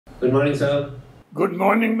Good morning, sir. Good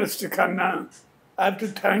morning, Mr. Khanna. I have to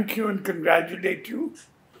thank you and congratulate you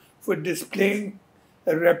for displaying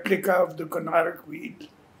a replica of the Konark wheel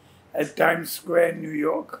at Times Square, New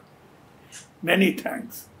York. Many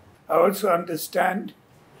thanks. I also understand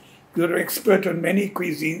you're expert on many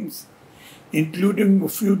cuisines, including a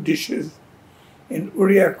few dishes in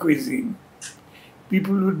Odia cuisine.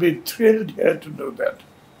 People will be thrilled here to know that.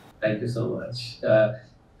 Thank you so much.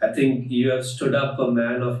 I think you have stood up a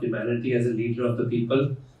man of humanity as a leader of the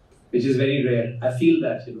people, which is very rare. I feel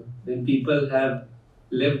that, when people have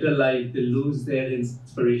lived a life, they lose their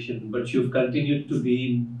inspiration, but you've continued to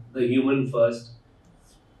be the human first.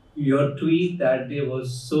 Your tweet that day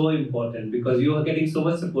was so important because you were getting so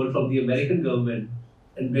much support from the American government.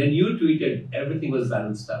 And when you tweeted, everything was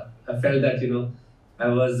balanced out. I felt that, I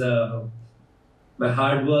was my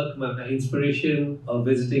hard work, my inspiration of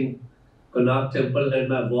visiting Konark Temple and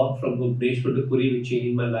my walk from Bhubaneswar to Puri, which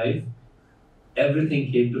changed my life, everything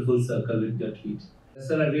came to full circle with your tweet.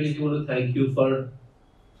 Sir, I really want to thank you for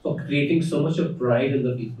creating so much of pride in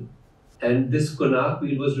the people. And this Konark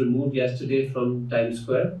wheel was removed yesterday from Times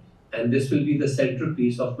Square, and this will be the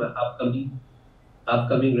centerpiece of my upcoming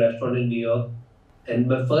restaurant in New York. And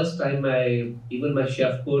my first time, even my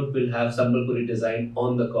chef coat will have Sambalpuri design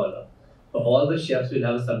on the collar. For all the chefs will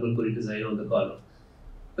have a Sambalpuri design on the collar.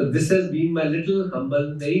 So this has been my little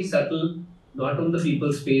humble, very subtle, not on the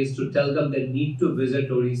people's face to tell them they need to visit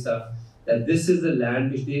Orissa, that this is the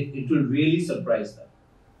land which it will really surprise them.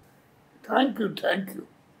 Thank you,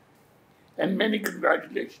 and many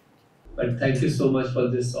congratulations. But thank you so much for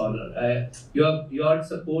this honor. Your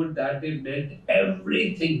support that day meant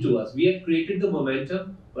everything to us. We had created the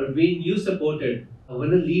momentum, but when you supported,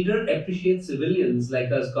 when a leader appreciates civilians like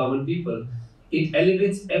us, common people, it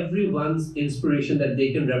elevates everyone's inspiration that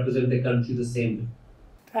they can represent their country the same way.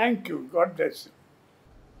 Thank you. God bless you.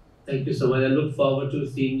 Thank you so much. I look forward to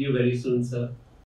seeing you very soon, sir.